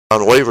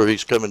Don Weaver,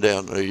 he's coming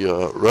down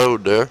the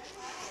road there.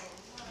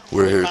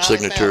 We're here at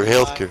Signature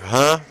Healthcare.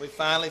 Huh? We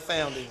finally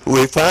found him.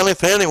 We finally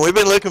found him. We've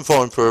been looking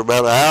for him for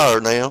about an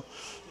hour now.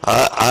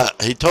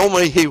 He told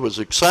me he was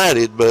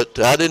excited, but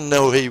I didn't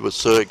know he was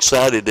so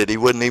excited that he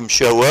wouldn't even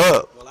show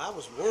up. Well, I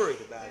was worried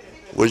about him.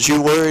 Was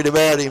you worried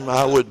about him?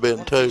 I would have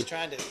been too. He's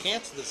trying to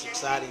cancel this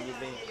exciting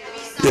event.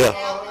 Yeah.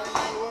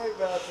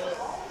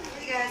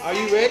 Are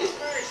you ready?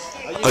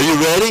 Are you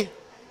ready?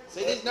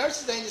 See, these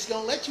nurses ain't just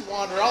going to let you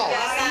wander off.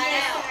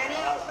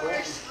 We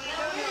get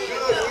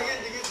to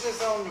get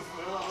this on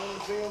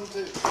film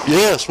too.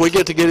 Yes, we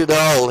get to get it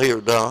all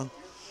here, Don.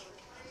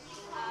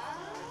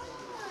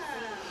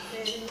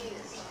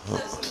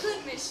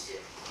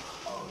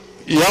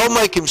 Y'all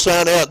make him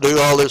sign out and do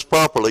all this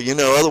properly, you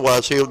know,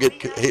 otherwise he'll get...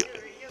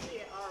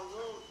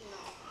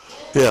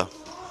 Yeah.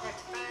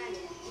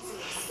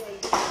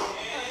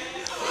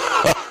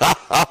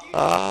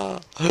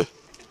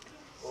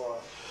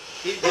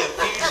 He's a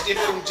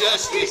fugitive from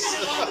justice.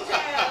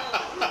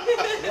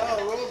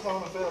 Y'all rough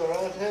on the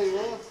fella, I tell you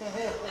what.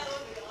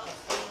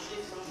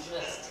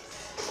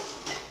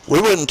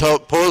 We wouldn't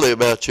talk poorly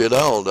about you at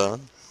all,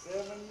 Don.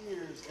 7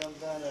 years comes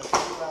down to a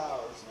few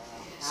hours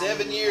now.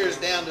 7 years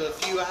down to a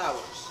few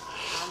hours.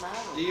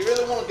 Do you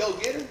really want to go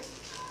get her?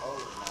 Oh,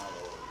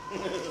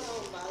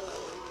 my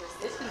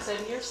Lord. It's been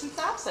 7 years since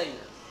I've seen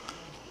her.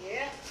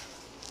 Yeah.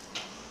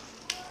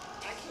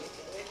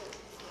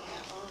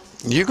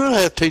 You're going to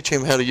have to teach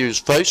him how to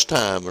use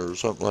FaceTime or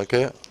something like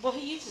that. Well,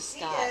 he uses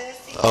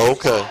Skype. Oh,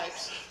 okay.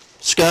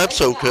 Skype's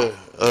okay.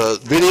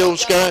 Video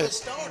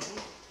Skype?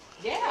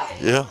 Yeah.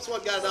 Yeah. That's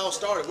what got it all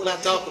started. We'll have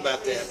to talk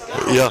about that.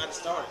 Yeah. Got it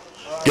started.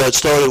 Got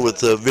started with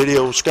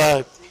video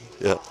Skype.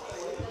 Yeah.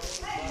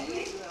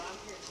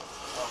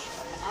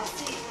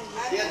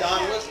 Yeah,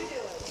 Don,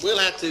 we'll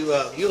have to,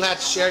 you'll have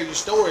to share your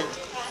story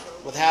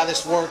with how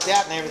this worked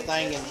out and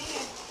everything,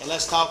 and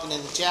let's talking in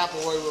the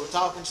chapel where we were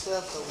talking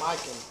stuff, so Mike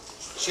can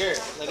share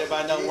it, let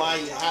everybody know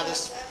how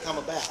this come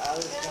about. How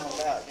this come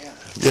about, yeah.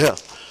 Yeah.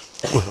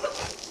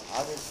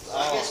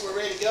 I guess we're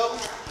ready to go.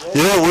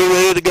 Yeah, we're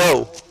ready to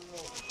go.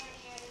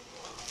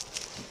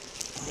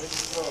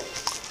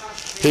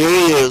 Here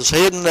he is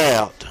heading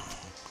out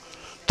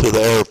to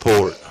the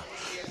airport.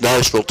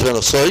 Nashville,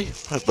 Tennessee,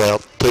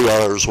 about 2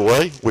 hours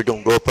away. We're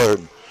going to go up there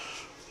and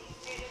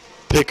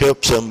pick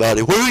up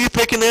somebody. Where are you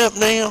picking up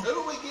now?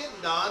 Who are we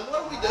getting, Don?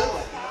 What are we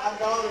doing? My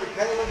daughter,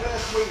 Kayla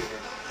Beth Weaver.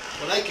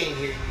 Well, they can't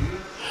hear you.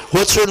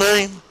 What's her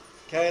name?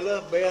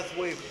 Kayla Beth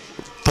Weaver.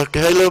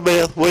 Kayla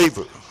Beth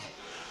Weaver.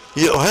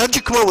 Yeah, how'd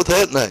you come up with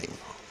that name?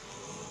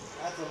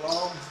 That's a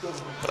long story.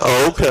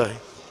 Oh, okay.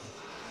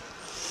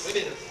 We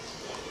did it.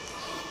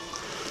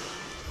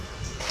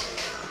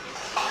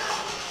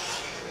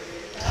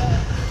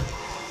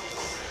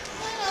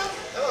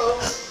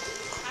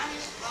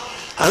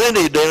 I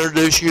need to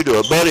introduce you to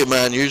a buddy of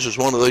mine who uses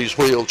one of these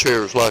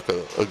wheelchairs like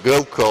a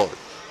go-kart.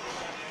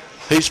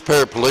 He's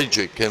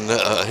paraplegic, and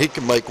he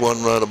can make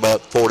one run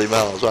about 40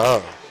 miles an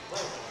hour.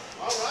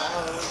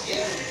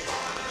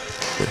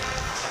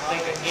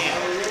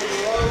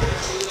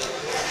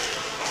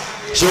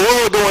 So where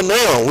are we going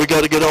now? We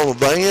got to get on a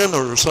van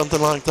or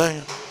something like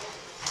that?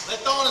 They're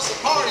throwing us a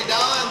party,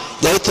 Don.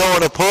 They're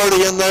throwing a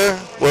party in there?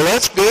 Well,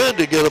 that's good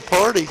to get a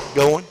party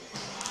going.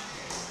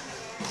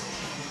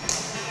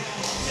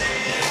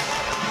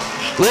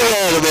 Look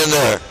at him in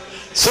there.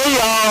 See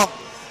y'all.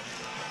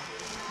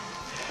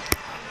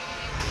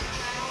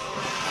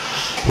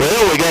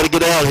 Well, we got to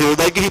get out here.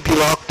 They keep you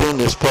locked in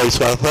this place,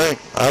 I think.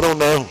 I don't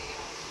know.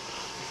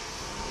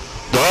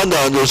 Don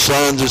just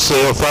signs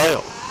himself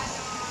out.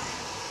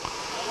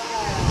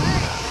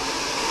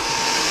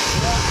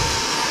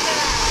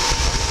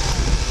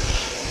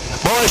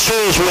 Boy, it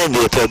sure is windy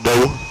at that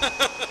door.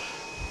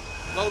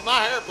 Blowed my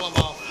hair plumb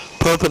off.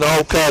 Pumping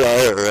all kind of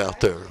air out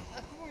there.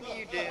 What do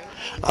you do?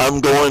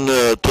 I'm going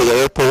to the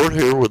airport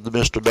here with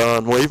Mr.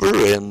 Don Weaver,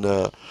 and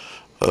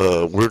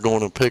we're going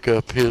to pick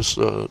up his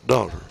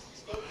daughter.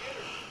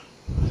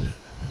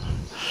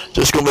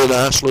 Just going to be a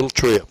nice little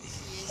trip.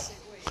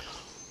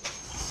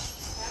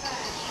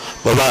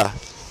 Bye-bye.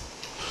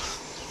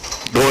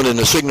 Going in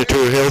the Signature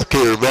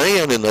Healthcare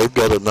van, and they've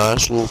got a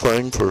nice little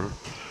thing for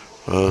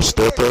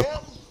step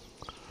up.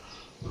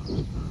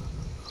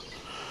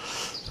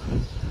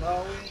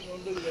 No, we ain't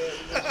gonna do that.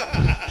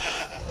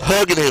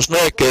 Hugging his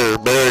neck there,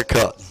 Barry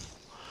Cotton.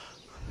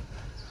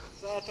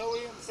 So I told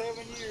him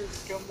 7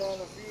 years to come down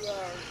a few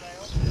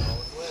hours now.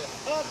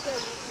 I tell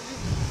you,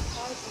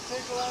 I used to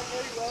tickle like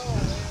these, oh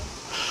man.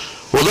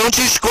 Well, don't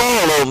you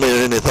squall on me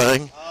or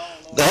anything.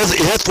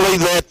 You have to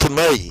leave that to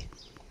me.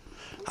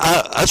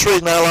 That's the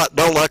reason I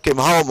don't like them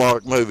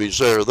Hallmark movies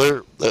there.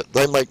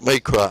 They make me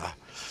cry.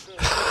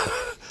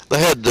 They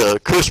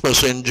had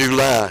Christmas in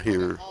July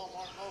here.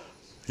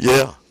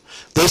 Yeah.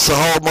 This is the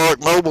Hallmark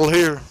Mobile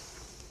here.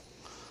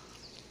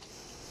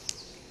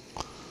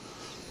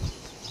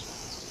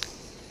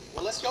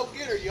 Well, let's go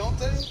get her. You want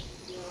to?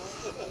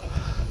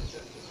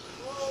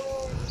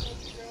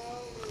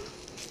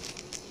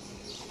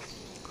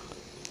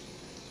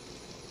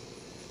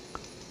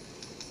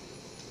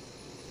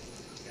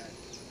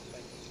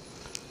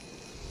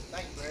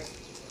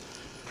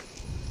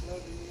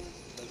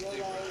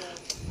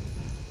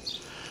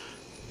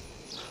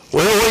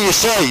 you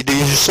say? Do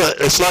you say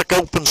it's like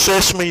open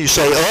sesame? You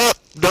say up,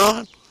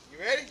 Don? You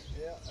ready?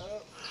 Yeah,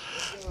 up.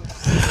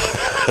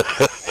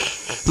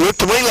 Let's go. Looked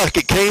to me like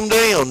it came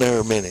down there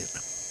a minute.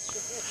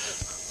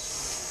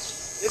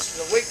 This is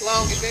a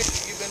week-long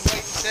adventure you've been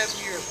waiting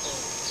 7 years for.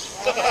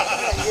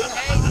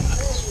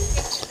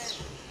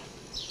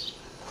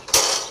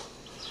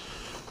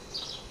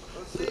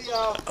 Let's see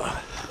y'all.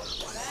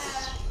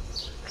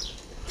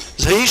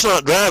 He's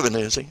not driving,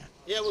 is he?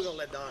 Yeah, we're gonna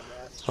let Don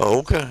drive. Oh,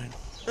 okay.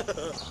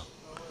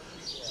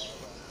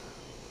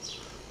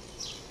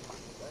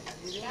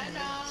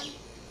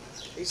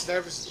 He's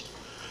nervous.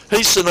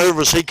 He's so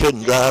nervous he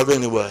couldn't drive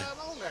anyway. Drive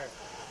on there.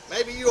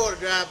 Maybe you ought to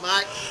drive,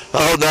 Mike.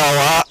 Oh no,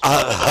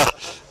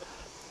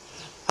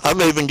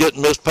 I'm even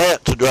getting Miss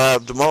Pat to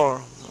drive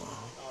tomorrow.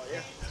 Oh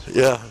yeah.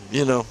 Yeah,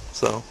 you know,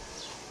 so.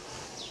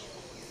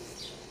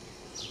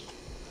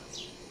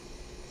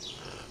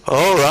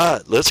 All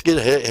right, let's get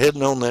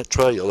heading on that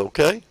trail,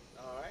 okay?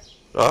 All right.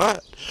 All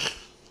right.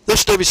 This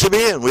is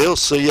WCBN. We'll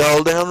see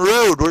y'all down the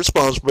road. We're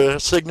sponsored by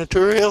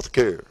Signature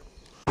Healthcare.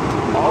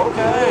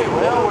 Okay,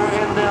 well, we're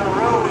heading down the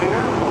road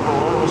here.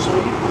 We'll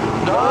see.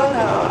 Don,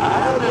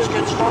 how did this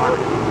get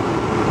started?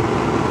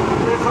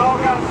 This all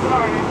got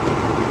started.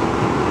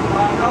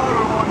 My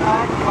daughter one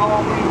night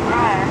called me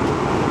crying.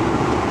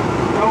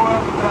 Told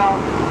us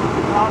about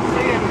not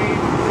seeing me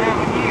for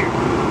 7 years.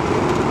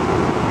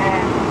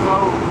 And so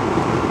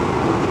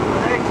the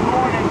next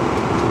morning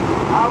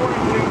I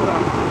went to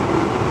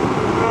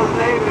Brother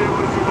David,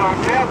 which is our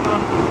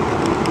chaplain,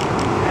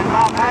 and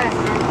my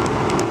pastor.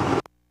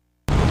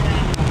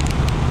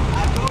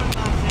 I told him,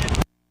 I said,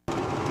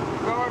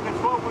 regardless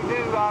of what we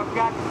do, I've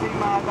got to see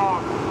my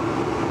daughter.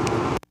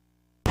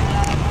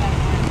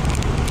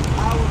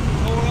 I was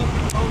tore up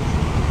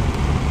emotionally.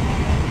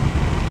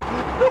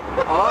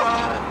 All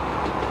right.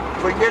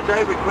 If we get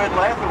David quit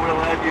laughing, we'll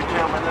have you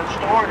tell me that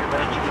story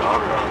about your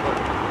daughter.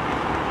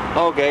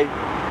 Okay.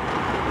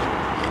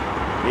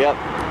 Yep.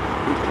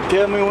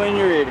 Tell me when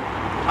you're ready.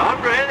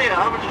 I'm ready.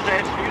 I was just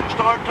asking you to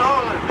start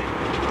talking to me.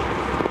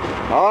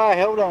 All right,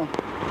 hold on.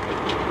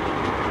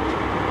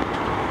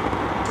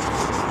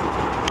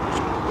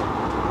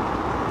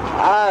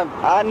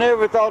 I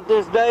never thought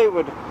this day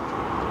would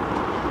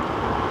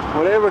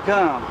ever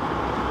come.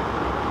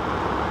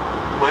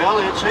 Well,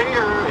 it's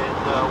here, and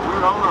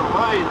we're on our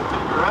way to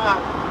pick her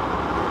up.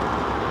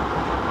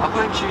 I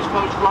think she's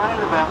supposed to land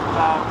about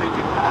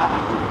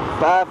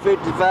 5:55.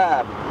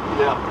 5:55.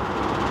 Yeah.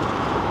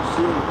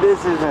 This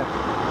is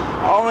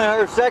only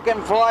her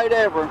second flight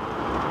ever.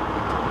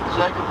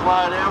 Second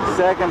flight ever?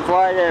 Second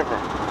flight ever.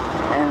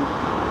 And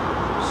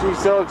she's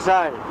so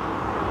excited.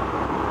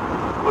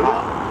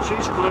 Well,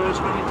 she's flew as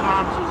many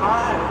times as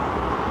I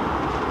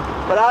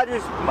have. But I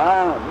just,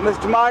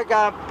 Mr. Mike,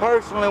 I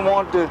personally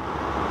want to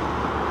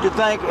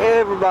thank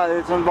everybody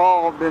that's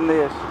involved in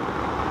this.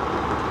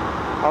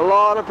 A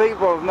lot of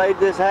people have made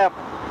this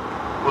happen.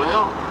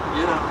 Well,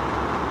 you know,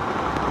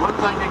 one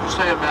thing you can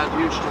say about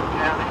Houston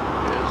County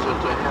is that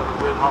they have a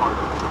good heart.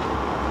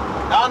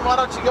 Don, why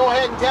don't you go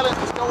ahead and tell us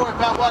the story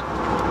about what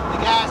the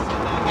guys and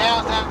the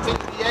gals down at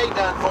TVA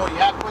done for you,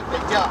 how quick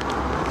they jumped.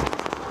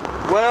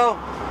 Well,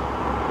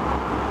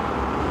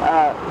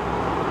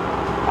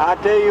 I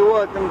tell you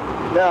what, the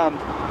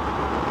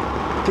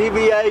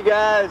TVA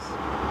guys,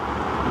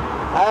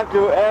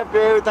 after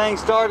everything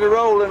started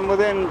rolling,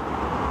 within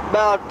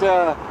about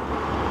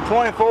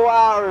 24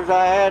 hours,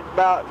 I had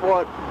about,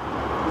 what,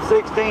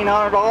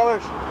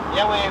 $1,600?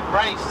 Yeah, we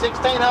raised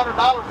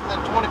 $1,600 within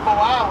 24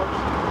 hours.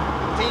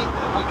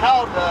 We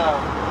called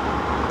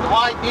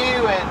Dwight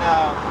New and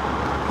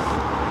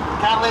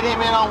kind of let him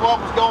in on what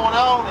was going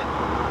on. And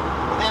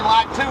within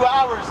like 2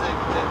 hours, the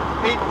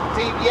people from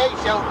TVA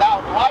showed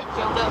up. Dwight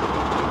showed up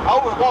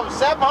over, what was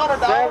 $700?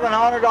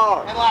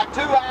 $700. In like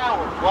 2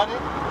 hours, wasn't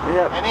it?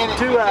 Yep, And then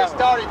it 2 hours. just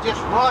started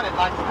just running.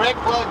 Like the Bread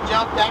Club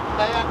jumped after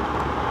that.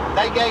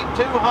 They gave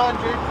 200.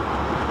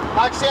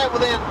 Like I said,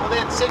 within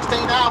 16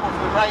 hours,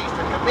 we raised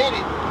or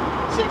committed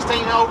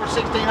over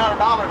 $1,600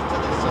 to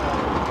this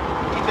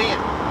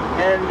event.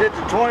 And just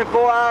a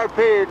 24-hour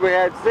period, we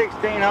had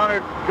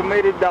 $1,600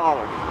 committed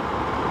dollars.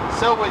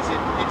 So it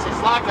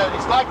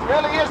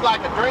really is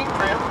like a dream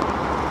trip.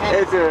 And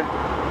It's a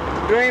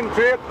dream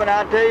trip, and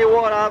I tell you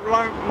what, I've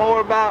learned more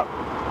about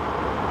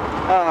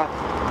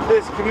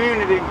this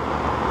community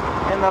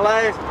in the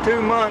last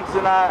 2 months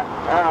than I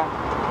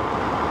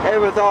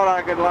ever thought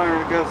I could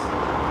learn, because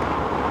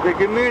the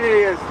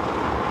community has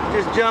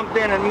just jumped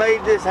in and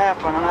made this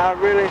happen, and I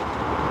really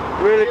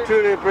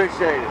truly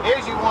appreciate it.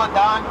 here's you one,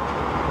 Don.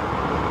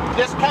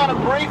 Just kind of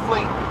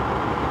briefly,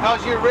 because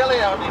you're really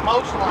on an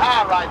emotional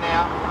high right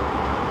now.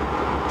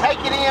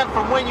 Take it in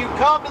from when you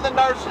come to the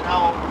nursing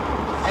home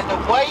and the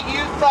way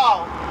you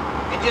thought,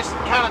 and just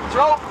kind of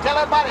tell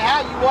everybody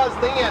how you was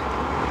then,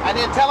 and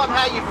then tell them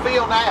how you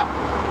feel now.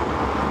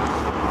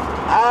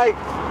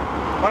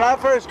 When I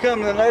first come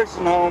to the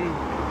nursing home,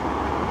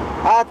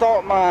 I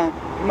thought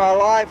my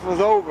life was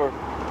over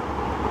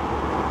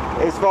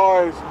as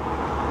far as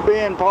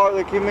being part of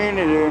the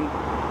community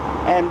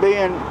and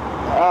being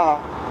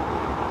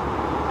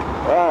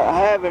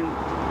having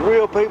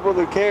real people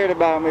that cared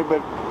about me.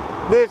 But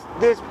this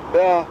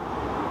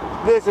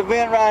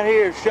event right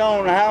here has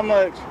shown how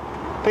much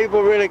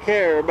people really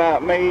care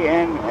about me.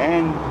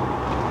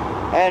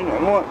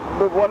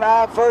 But when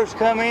I first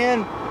come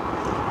in,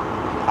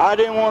 I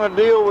didn't want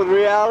to deal with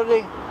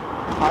reality.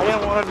 I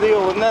didn't want to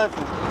deal with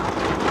nothing.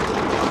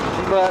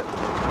 But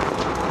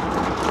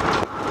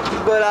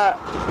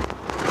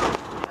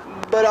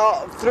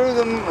through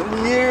the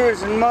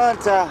years and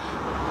months, I've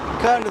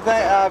come to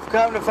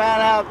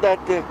find out that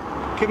the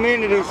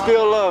community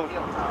still loves me,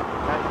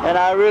 and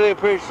I really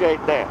appreciate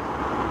that.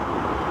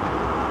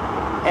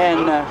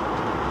 And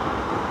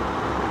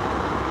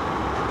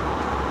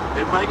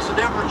it makes a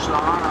difference,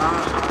 Don.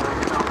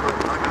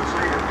 Like I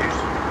say,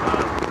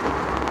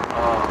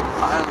 I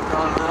had a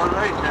fellow the other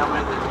day tell me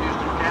that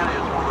Houston County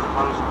is one of the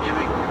most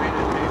giving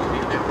communities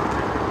he's ever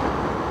been.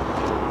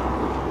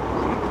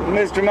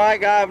 Mr.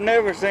 Mike, I've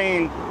never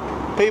seen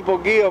people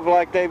give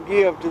like they've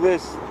give to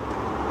this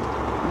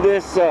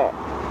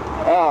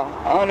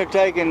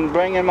undertaking,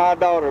 bringing my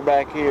daughter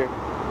back here.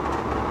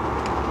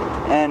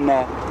 And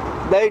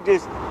they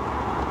just,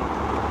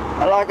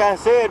 like I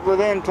said,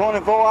 within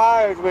 24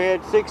 hours we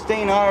had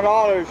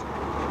 $1,600.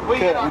 We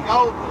hit our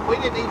goal. We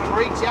didn't even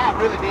reach out,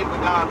 really, did we,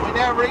 Don? We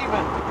never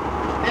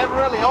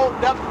really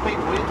opened up to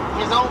people.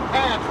 His own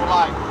parents were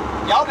like,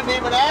 y'all didn't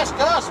even ask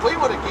us. We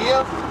would have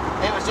give.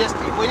 It was just,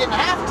 we didn't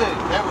have to.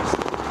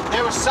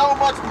 There was so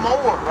much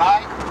more,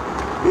 right?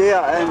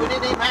 Yeah, and we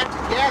didn't even have to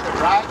gather,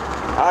 right?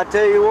 I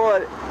tell you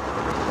what,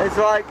 it's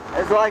like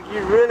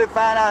you really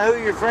find out who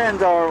your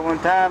friends are one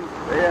time,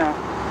 yeah.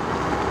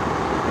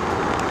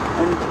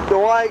 And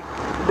Dwight,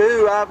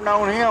 I've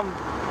known him.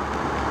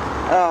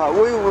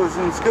 We was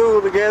in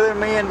school together.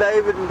 Me and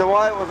David and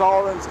Dwight was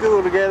all in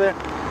school together.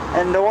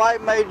 And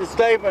Dwight made the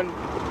statement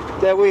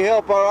that we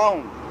help our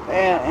own.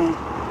 And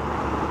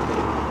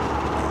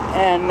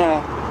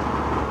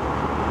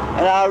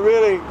I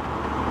really,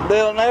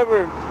 they'll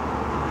never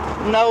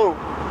know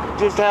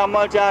just how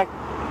much I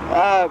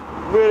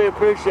really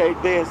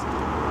appreciate this.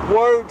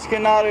 Words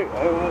cannot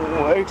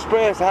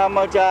express how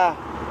much I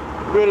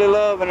really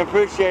love and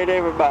appreciate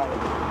everybody.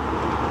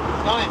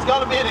 It's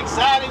going to be an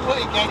exciting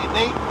week, ain't it,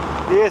 Nate?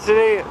 Yes, it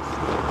is.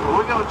 Well,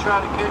 we're going to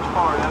try to catch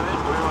part of it.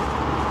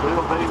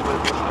 We'll be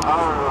with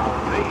our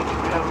niece.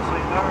 We haven't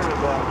seen her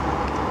about.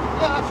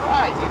 Yeah, that's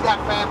right. You got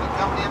family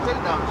coming in too,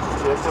 don't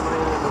you? She's coming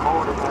in the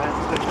morning. I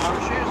haven't seen her.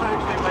 She's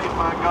actually made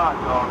my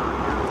goddaughter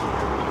years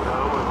ago.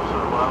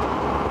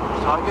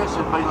 So I guess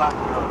it'd be like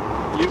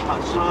you, my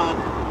son,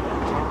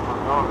 and my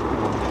daughter.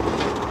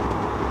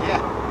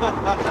 Yeah.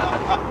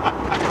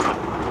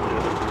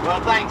 Well,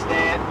 thanks,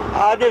 Dad.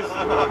 I just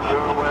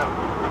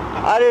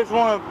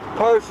want to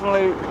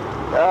personally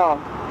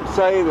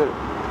say that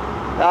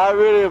I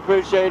really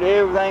appreciate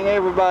everything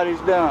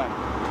everybody's done.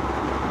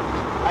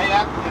 Hey,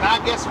 and I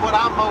guess what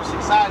I'm most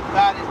excited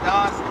about is,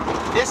 Don,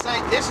 this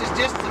is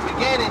just the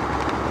beginning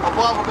of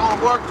what we're going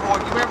to work toward.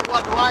 You remember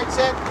what Dwight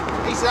said?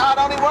 He said, "I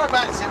don't even worry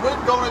about it." He said, "We're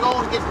going to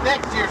go and get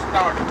next year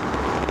started."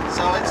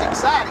 So it's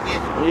exciting,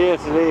 isn't it?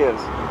 Yes, it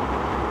is.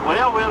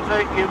 Well, we'll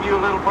give you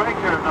a little break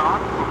here, Don,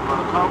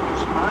 from talking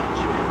so much,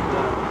 and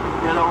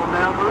get on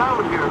down the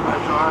road here, if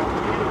that's all right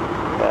with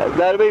you.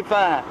 That'll be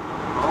fine.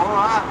 All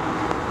right.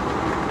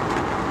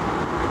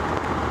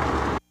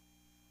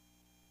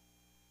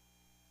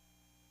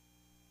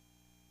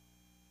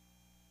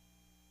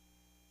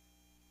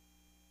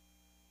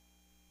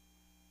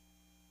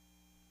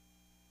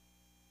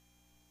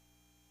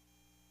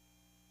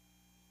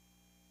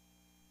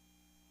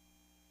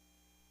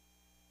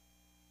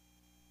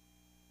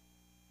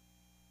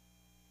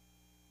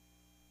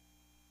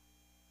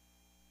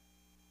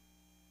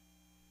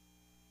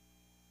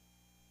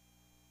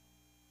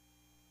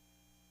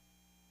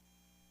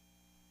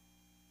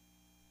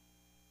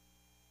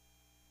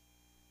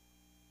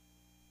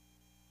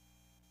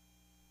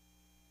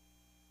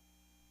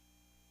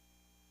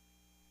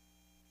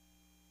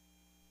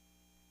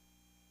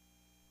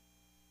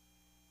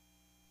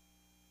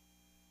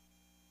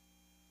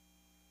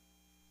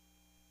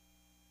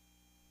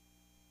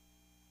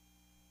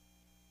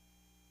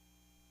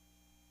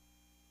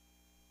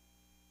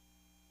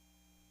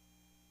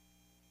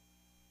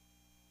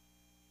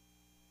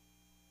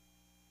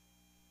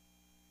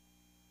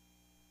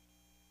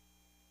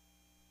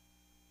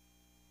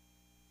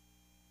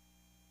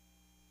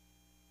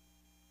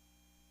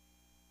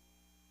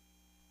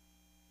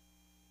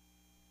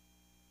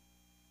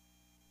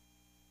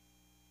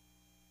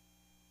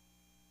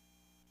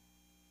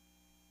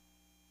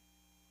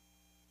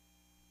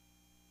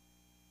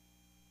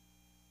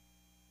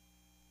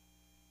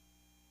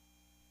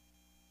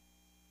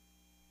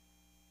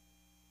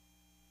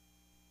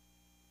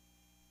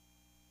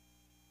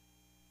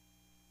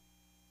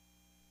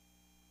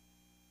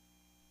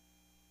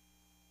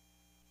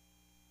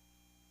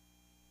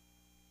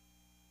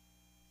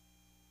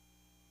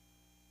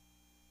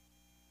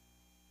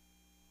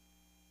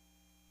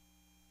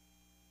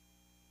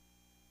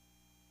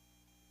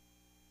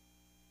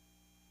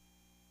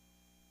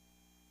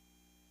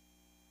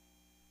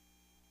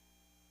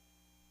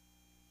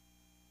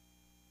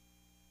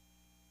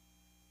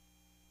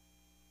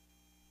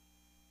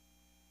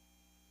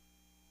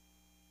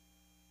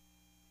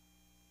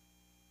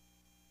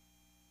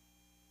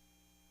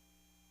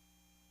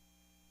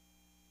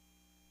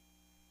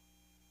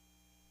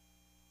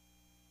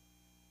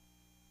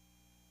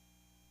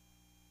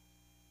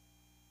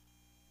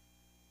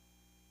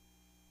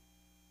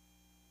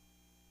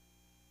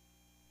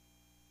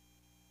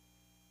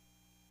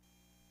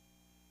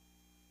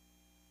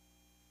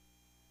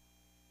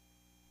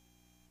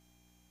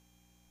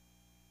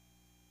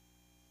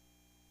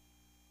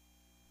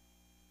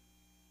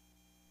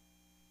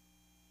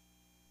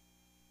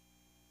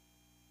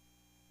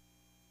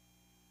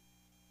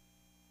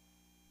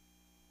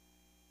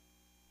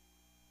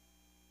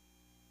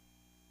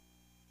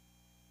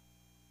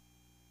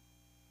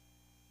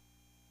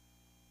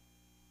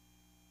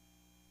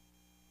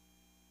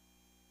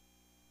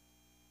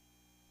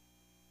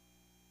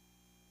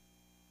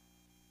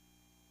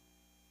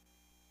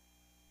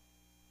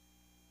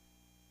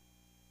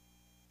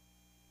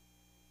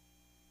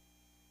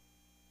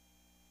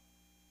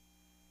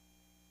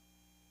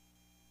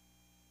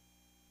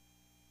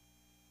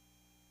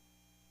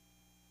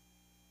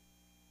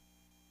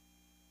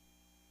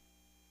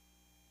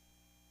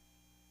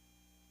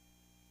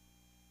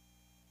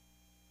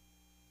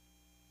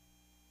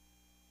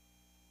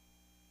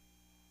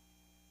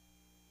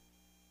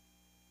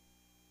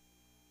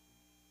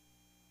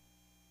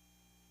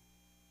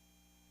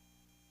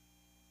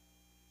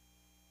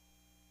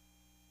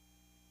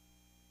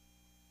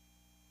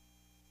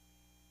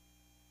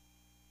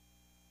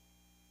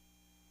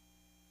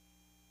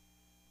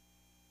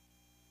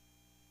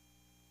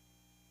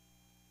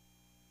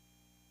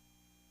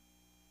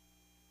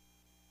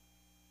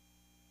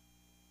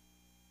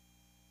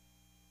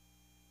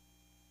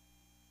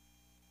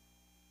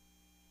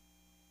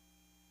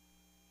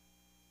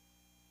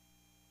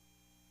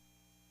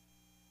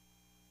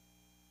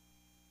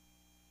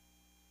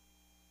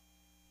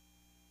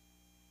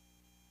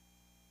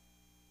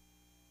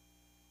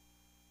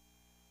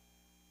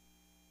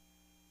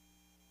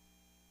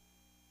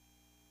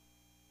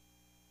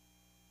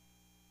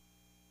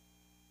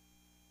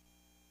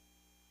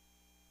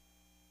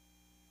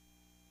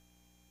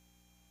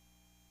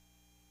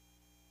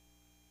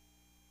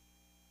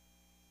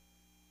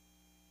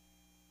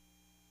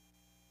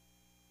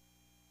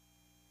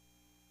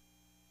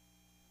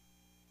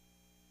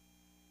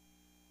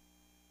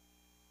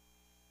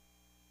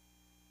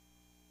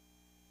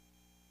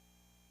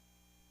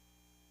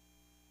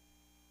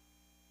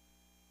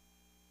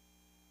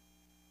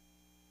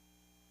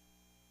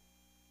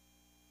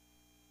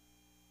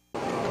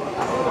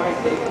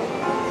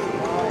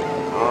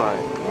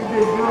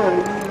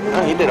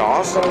 it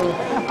awesome?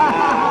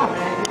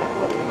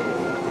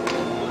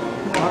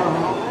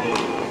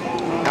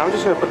 I'm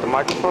just going to put the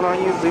microphone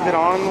on you, leave it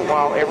on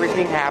while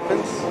everything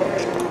happens,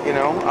 you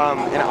know,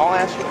 and I'll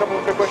ask you a couple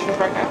of quick questions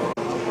right now.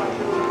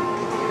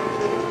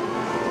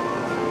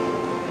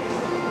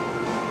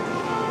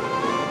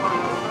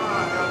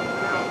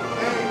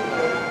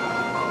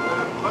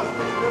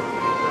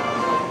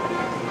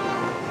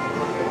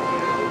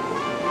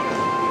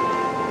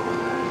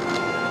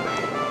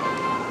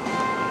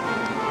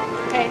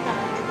 Hey,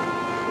 honey.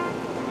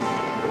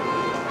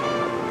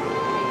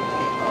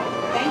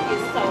 Thank you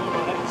so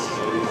much.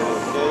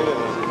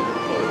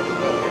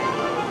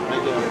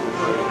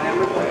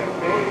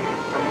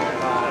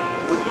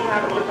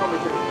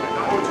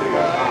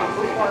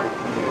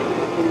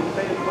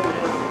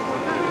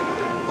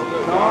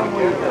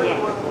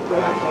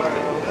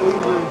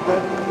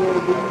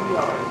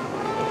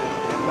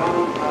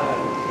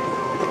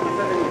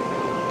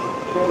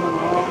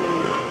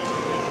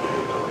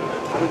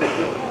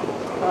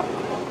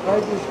 I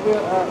just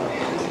feel,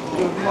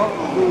 the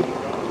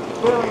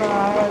feeling I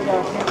had, I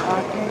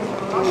can't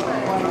really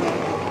explain it.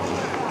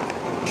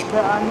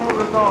 But I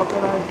never thought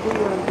that I'd see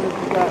her until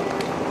she got to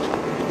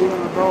be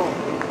an adult.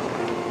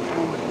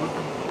 And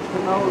to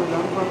know that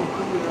I'm going to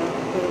see her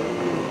after 7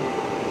 years.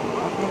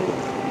 I can't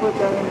put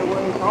that into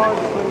words. It's hard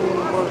to put it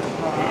into words.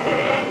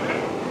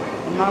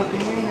 And my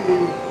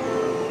community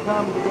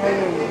come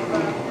together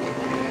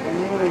and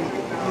really,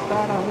 you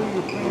find out who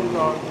your friends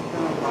are and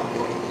things like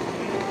that.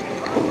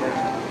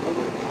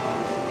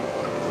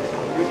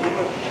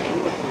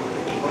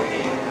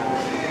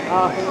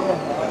 Oh, yeah.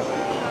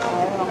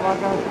 Like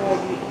I said,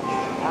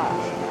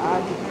 I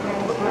just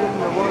can't put it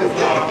into words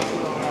now.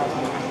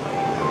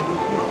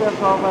 She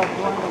steps off that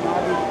plane,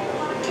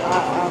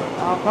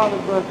 I'll probably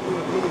bust through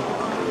the city.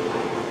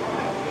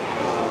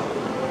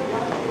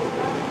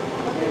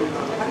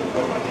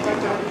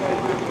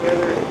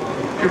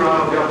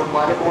 Ronald Delta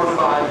Flight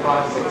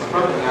 4556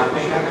 approaching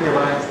Alpena, clear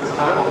lines this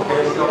time on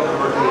carousel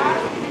number 8.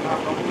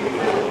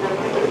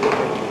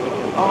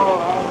 Oh,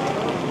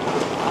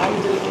 I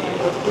just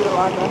feel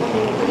like I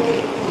can't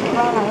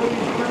find out who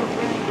your true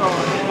friends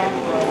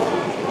are.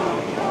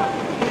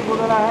 People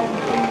that I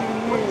haven't seen in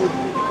years,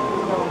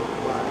 you know,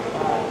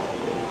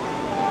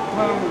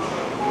 come and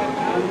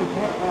just,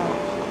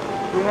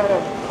 we had a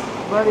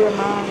buddy of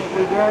mine that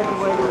we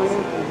graduated with,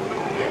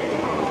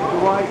 the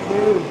white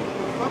dude,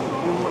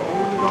 and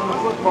he was on the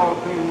football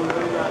team.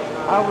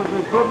 I was the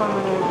equipment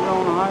manager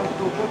on the high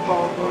school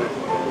football team,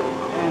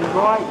 and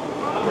Dwight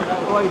used to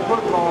play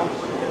football,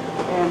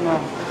 and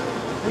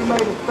he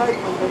made a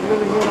statement that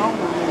really hit home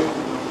with me.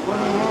 When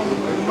he handed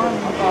me the money,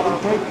 he thought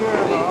I'd take care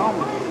of our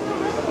homeless.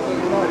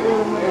 And that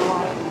really meant a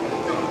lot.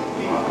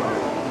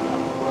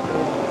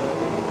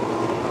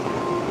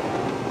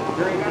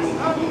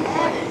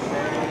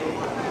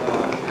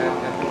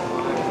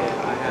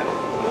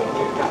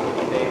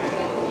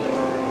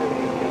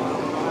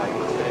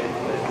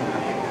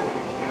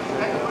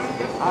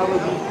 I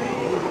would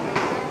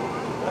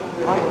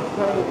like to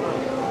say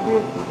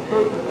this is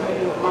proven to me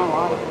that my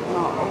life is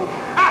not over.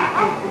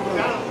 It's just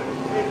beginning.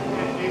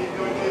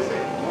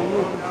 And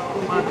this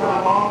is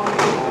a long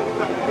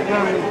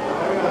journey.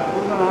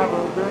 We're going to have a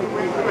great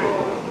week.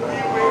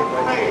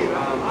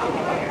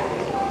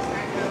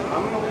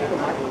 I'm going to leave the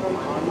microphone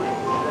on you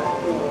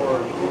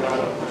for the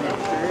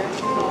experience,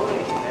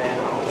 and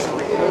I'll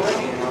record it,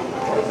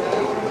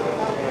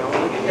 and I'll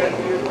let you guys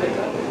do your thing,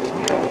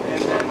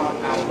 and then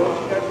I'll go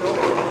you guys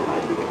over.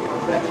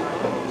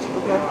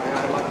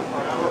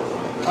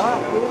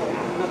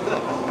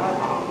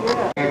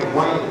 And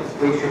Wayne,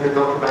 please turn your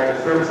door back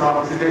to service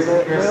officer. There's a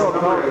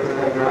number of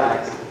them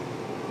relax.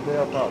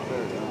 They'll talk to her.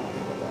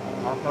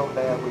 I told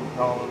Dad we'd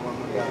call her when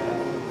we got back.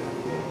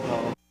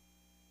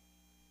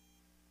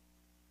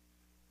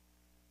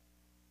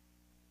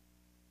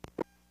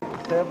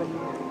 7 years.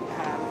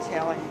 I'm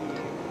telling you,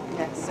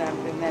 that's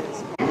something that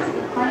is.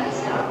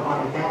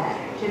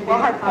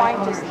 Well, her plane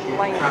just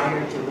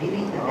landed.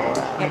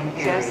 It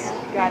just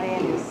got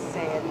in and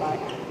said,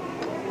 like,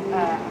 I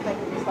think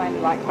it was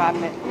landed like 5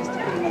 minutes, just a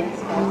few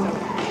minutes ago. So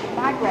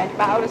my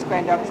oldest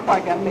granddaughter's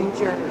probably going to be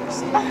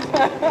jerks.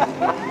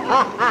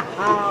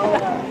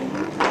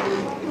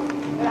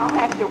 And I'll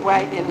have to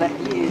wait and let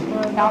you.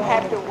 I'll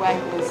have to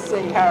wait and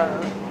see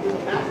her.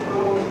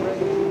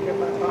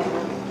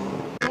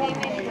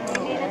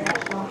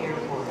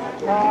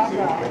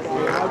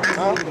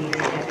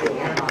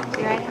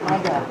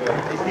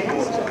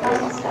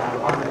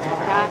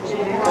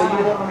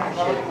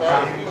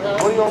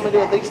 What do you want me to do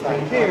with these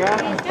things? Here, I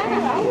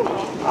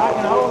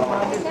can hold them.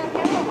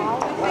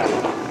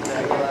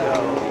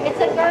 It's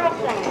a girl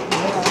thing.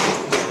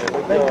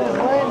 They just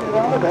landed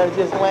on it. They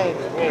just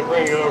landed. We're going to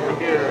bring you over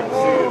here and see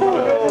if... Oh,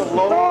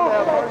 Lord,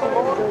 have mercy,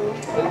 Lord.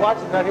 They're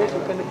watching right here, so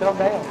couldn't come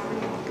down.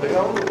 They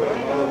on the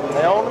ground.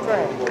 They on the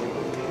ground.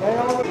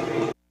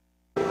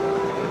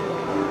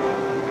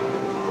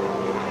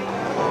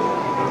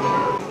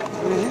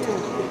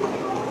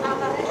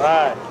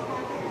 Right.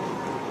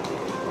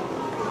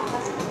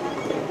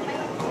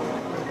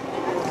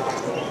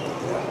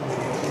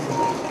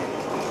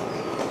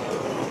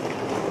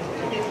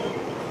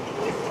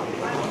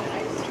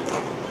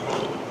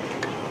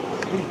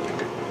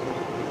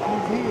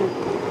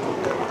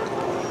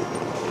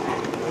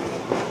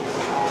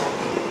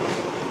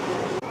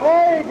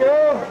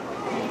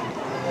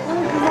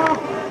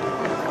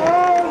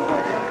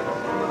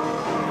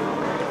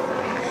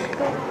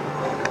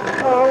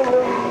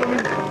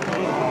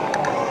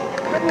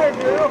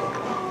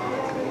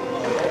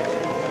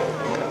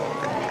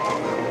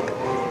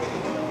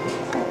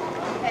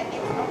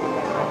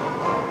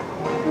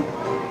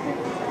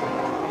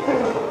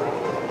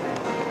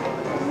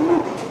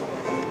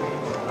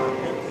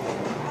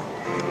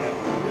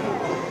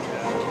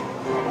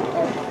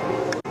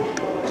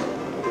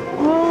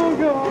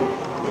 God.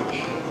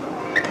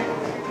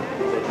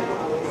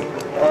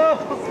 Oh.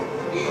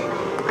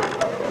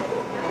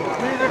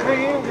 These are for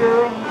you,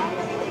 girl.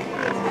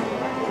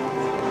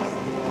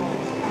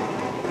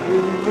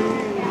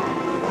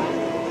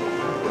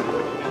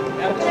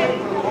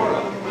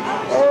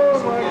 Oh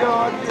my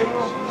God,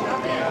 girl.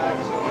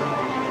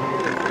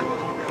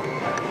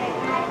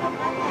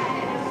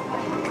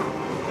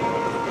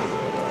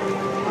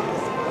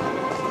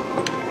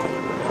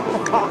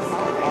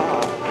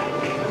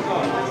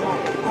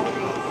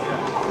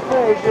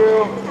 Hey,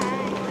 girl.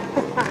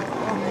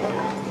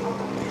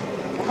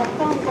 Her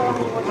phones are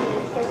only working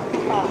in certain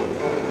spots.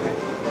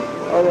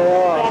 Oh, they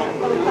are. Yeah,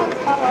 so we put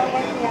color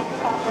every other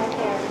spot right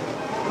there.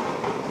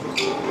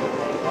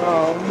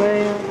 Oh,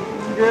 man.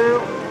 Girl.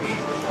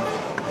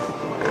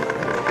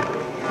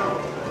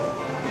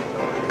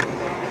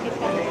 It's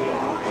got the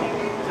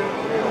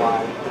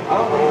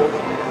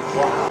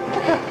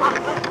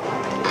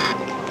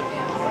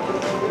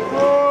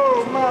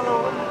Oh, my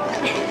Lord.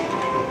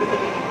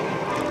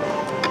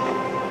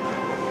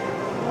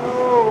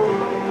 Oh,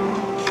 man.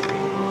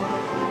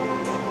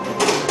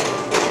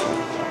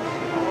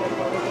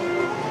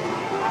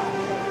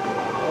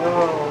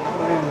 Oh,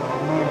 man.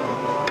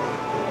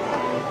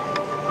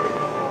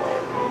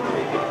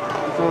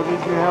 So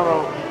did you have a...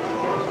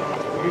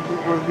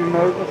 Was you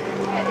nervous?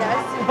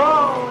 Yes. Oh,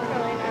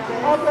 Really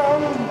nervous. okay.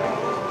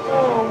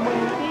 Oh,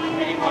 man.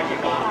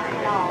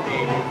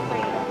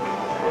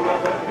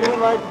 You would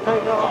like to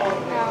take off?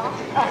 No.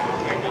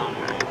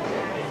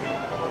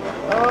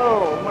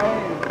 Oh,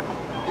 man.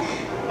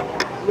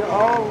 Yeah,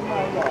 oh,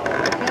 my God.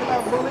 I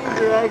cannot believe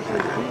you're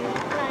actually here.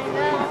 I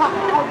know.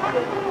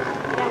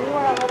 Yeah, we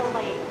were a little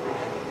late.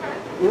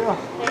 Yeah.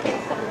 They hit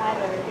some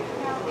weather. It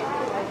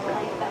was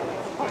late that was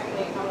supposed to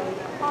be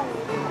home.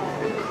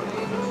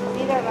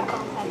 Neither of our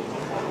phones had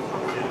anything to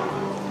do.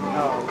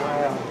 Oh,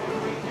 wow.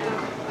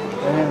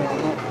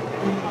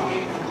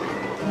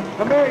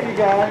 Come here, you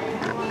guys.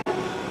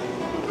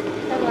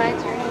 The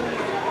lights are on.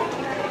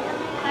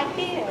 I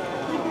did.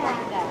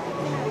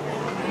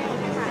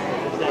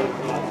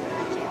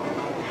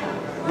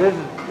 This is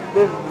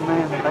the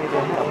man that made it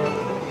happen.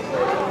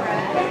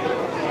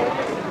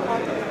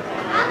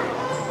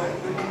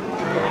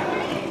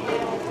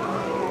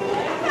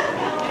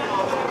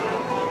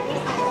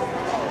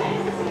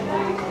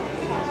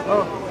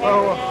 Oh.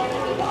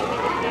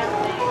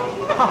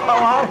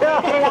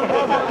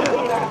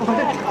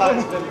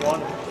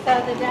 So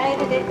the day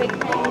that it became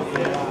 6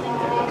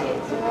 single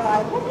digits, we were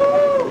like,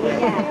 woohoo!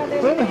 Yeah.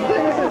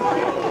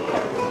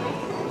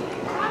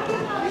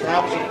 How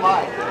was your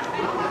flight?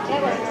 It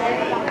was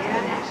very long.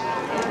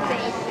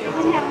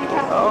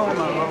 Oh,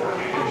 my Lord.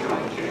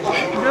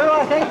 Girl, I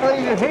can't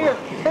believe you're here.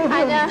 I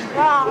know.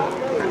 Well,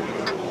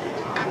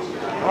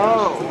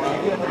 Oh, my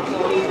goodness.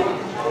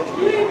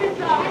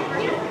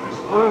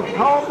 Well,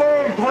 call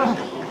Barry and tell him.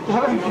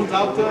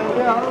 Talk to him?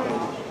 Yeah.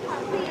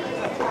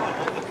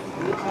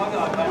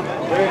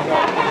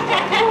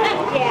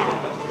 yeah.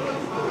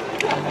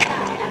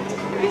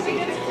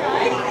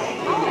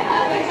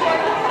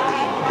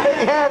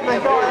 He has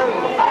been going.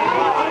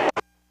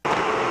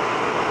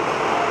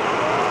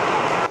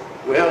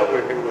 Well,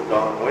 we're here with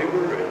Don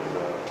Weaver, and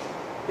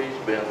he's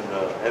been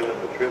having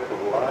the trip of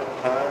a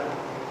lifetime.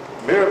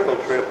 Miracle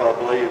trip, I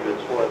believe,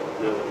 is what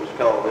it was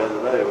called the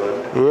other day,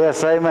 wasn't it?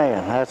 Yes,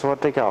 amen. That's what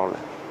they call it.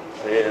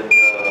 And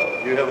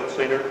you haven't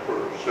seen her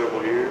for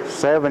several years?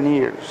 7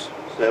 years.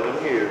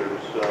 7 years.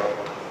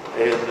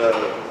 And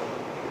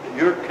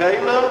you're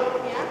Kayla?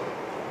 Yeah.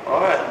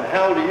 All right, and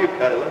how old are you,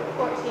 Kayla?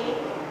 14.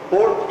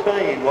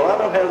 14. Well, I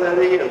know how that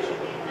is.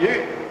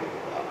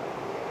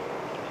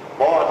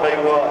 Boy, I tell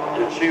you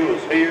what, if she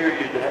was here,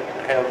 you'd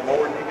have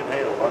more than you can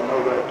handle. I know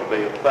that to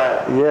be a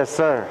fact. Yes,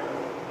 sir.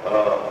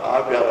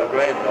 I've got a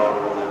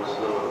granddaughter that's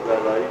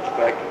that age, in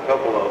fact, a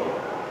couple of them.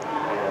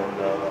 And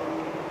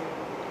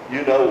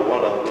you know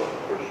one of them,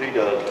 or she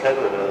does,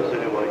 Kayla does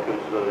anyway,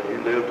 because you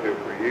lived here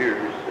for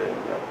years.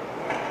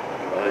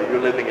 And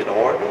you're living in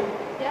Oregon?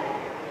 Yeah.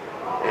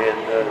 And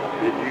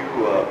did you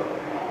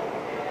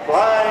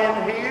fly in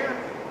here?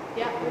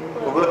 Yeah.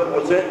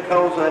 Was that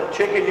because that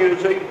chicken you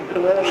was eating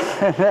today?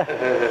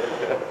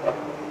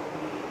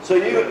 So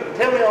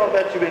tell me all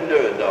about what you've been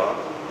doing, Don.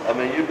 I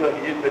mean, you've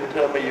been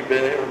telling me you've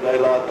been here every day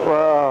like that.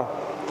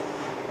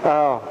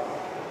 Well,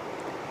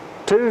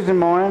 Tuesday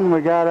morning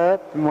we got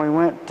up and we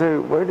went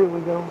to, where did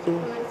we go to? We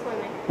went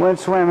swimming. Went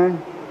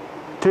swimming.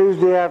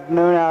 Tuesday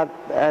afternoon out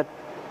at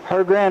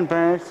her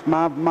grandparents,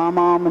 my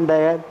mom and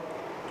dad.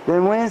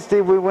 Then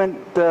Wednesday we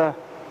went, the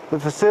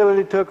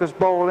facility took us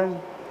bowling.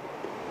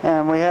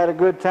 And we had a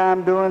good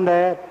time doing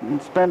that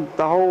and spent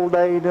the whole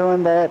day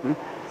doing that. And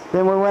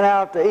then we went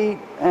out to eat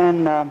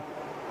and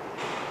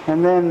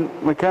then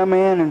we come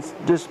in and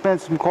just spent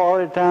some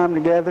quality time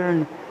together.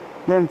 And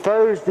then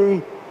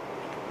Thursday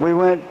we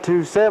went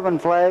to Seven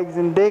Flags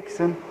in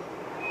Dixon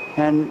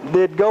and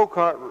did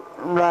go-kart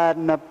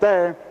riding up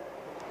there.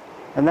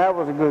 And that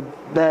was a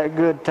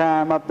good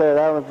time up there.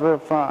 That was real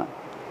fun.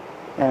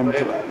 And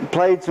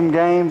played some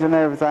games and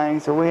everything,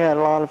 so we had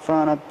a lot of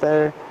fun up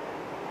there.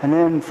 And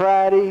then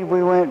Friday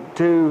we went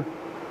to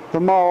the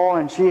mall,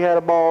 and she had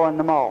a ball in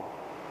the mall.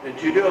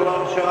 Did you do a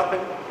lot of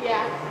shopping?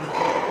 Yeah.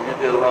 You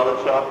did a lot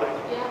of shopping?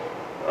 Yeah.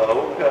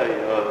 Okay.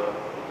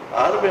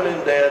 I'd have been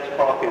in Dad's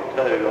pocket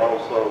too,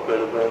 also, if it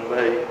had been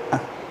me.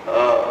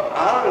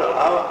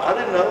 I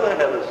didn't know they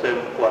had a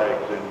Seven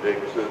Flags in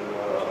Dixon.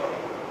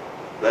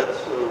 That's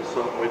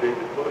something we need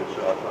to push,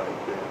 I think.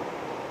 Then.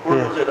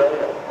 Where was it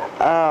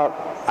at?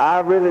 I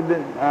really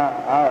didn't.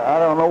 I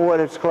don't know what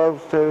it's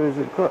close to. Is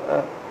it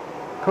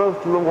close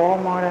to the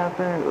Walmart out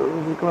there? Or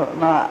is it close?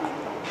 No,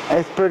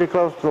 it's pretty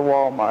close to the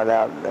Walmart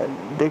out at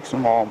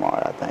Dixon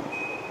Walmart, I think.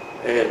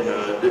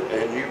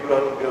 And you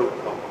rode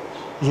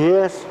go-karts?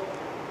 Yes.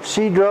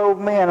 She drove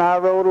me and I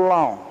rode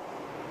along.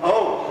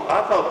 Oh,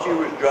 I thought you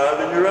was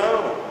driving your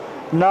own.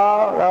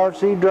 No,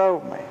 she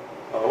drove me.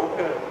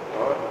 Okay,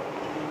 all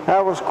right.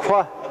 That was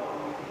quite.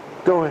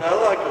 Go ahead.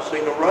 I'd like to see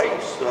the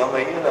race. I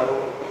mean, you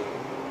know.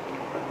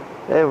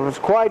 It was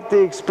quite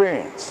the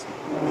experience.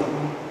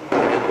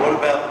 And what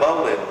about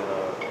bowling?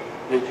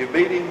 Did you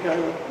beat him,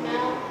 Caleb?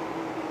 No.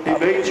 He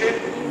beat you?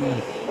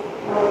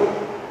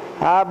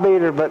 I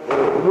beat her, but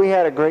we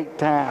had a great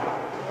time.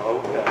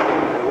 Okay.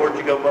 And where'd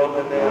you go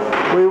bowling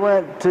now? We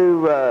went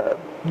to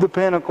the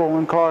Pinnacle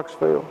in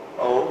Clarksville.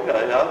 Oh,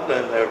 okay. I've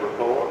been there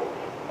before.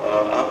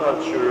 I'm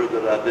not sure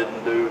that I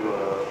didn't do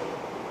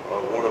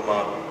one of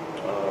my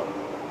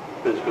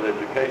physical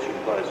education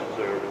classes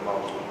there at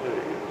Mossel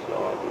City, so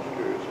I was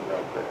curious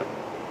about that.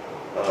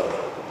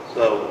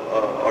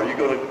 Are you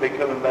going to be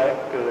coming back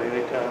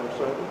anytime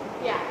soon?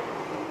 Yeah.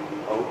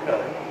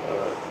 Okay.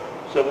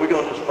 So we're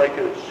going to just make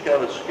it,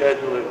 kind of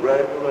schedule it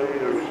regularly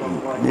or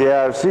something like that?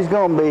 Yeah, she's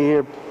going to be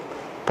here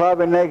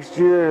probably next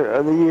year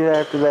or the year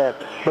after that,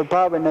 but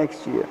probably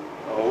next year.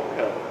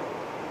 Okay.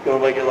 Going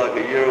to make it like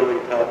a yearly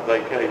type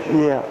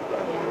vacation? Yeah.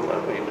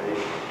 That'd be neat.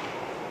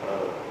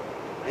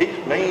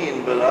 He's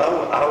mean, but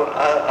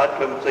I'd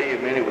come see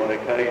him anyway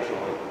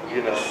occasionally,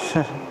 you know.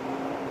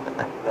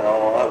 No,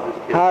 I'm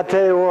just kidding. I'll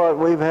tell you what,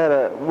 we've had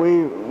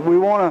we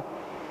want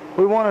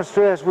to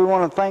stress, we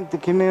want to thank the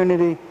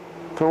community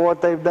for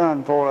what they've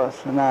done for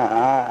us, and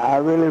I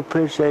really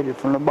appreciate it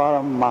from the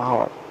bottom of my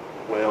heart.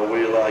 Well,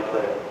 we like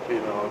that, you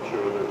know, I'm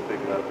sure there's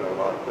people out there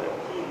like that.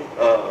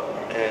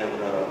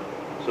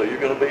 So you're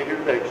going to be here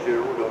next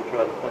year. We're going to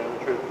try to plan a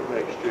trip for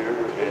next year.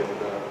 And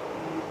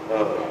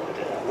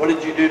what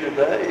did you do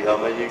today? I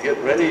mean, you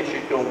getting ready?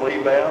 She's going to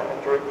leave out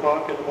at 3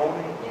 o'clock in the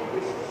morning?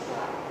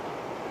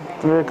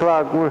 3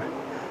 o'clock,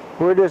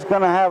 we're just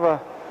going to have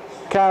a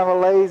kind of a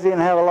lazy and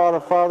have a lot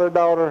of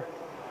father-daughter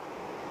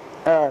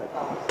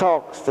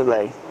talks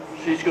today.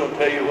 She's going to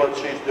tell you what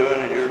she's doing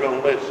and you're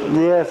going to listen?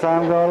 Yes,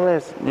 I'm going to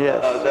listen,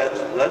 yes.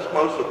 That's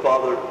most of the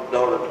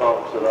father-daughter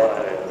talks that I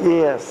have.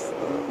 Yes.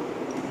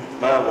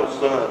 Mine was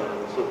son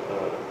and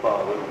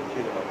father, but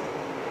you know.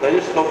 They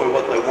just told me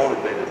what they wanted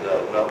me to know,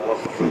 not what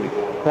was really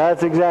going on.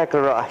 That's exactly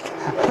right.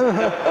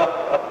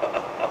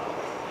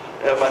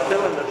 Am I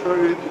telling the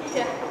truth?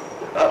 Yeah.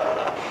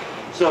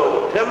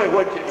 So tell me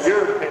what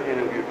your opinion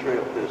of your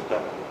trip this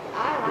time.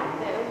 I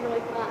liked it. It was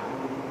really fun.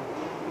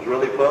 It was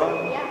really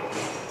fun? Yeah.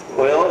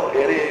 Well,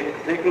 any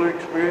particular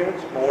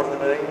experience more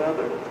than any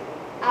other?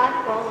 I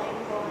like bowling.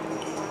 Bowling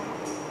was fun.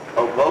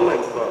 Oh,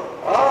 bowling's fun.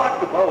 I like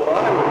to bowl. I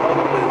haven't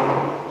bowled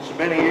in so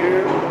many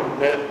years.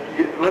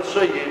 Let's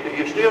see,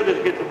 you still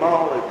just get the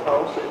ball and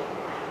toss it?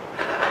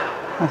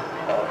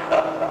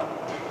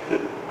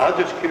 I'm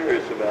just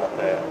curious about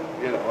that.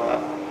 You know,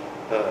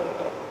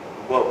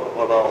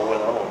 what all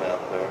went on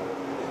out there.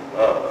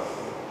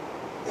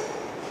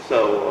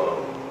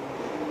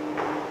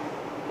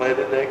 Plan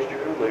it next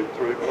year, leave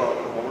 3 o'clock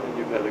in the morning.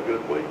 You've had a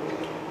good week.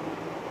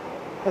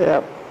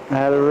 Yep, I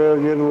had a real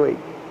good week.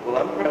 Well,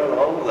 I'm proud of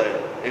all of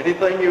that.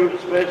 Anything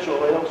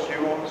special else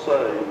you want to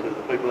say to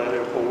the people out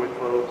there before we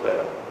close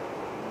out?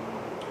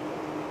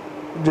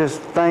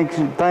 Just thank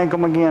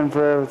them again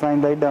for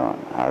everything they done.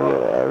 I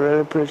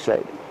really appreciate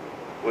it.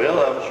 Well,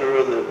 I'm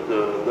sure that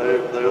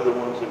they're the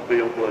ones that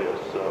feel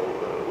blessed. So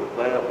with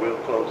that, we'll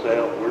close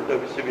out. We're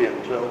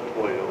WCBN Channel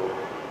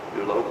 12,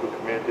 your local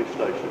community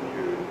station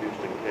here in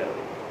Houston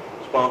County,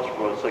 sponsored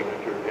by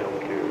Signature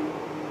Healthcare.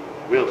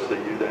 We'll see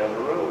you down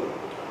the road.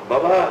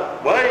 Bye-bye.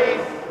 Wait!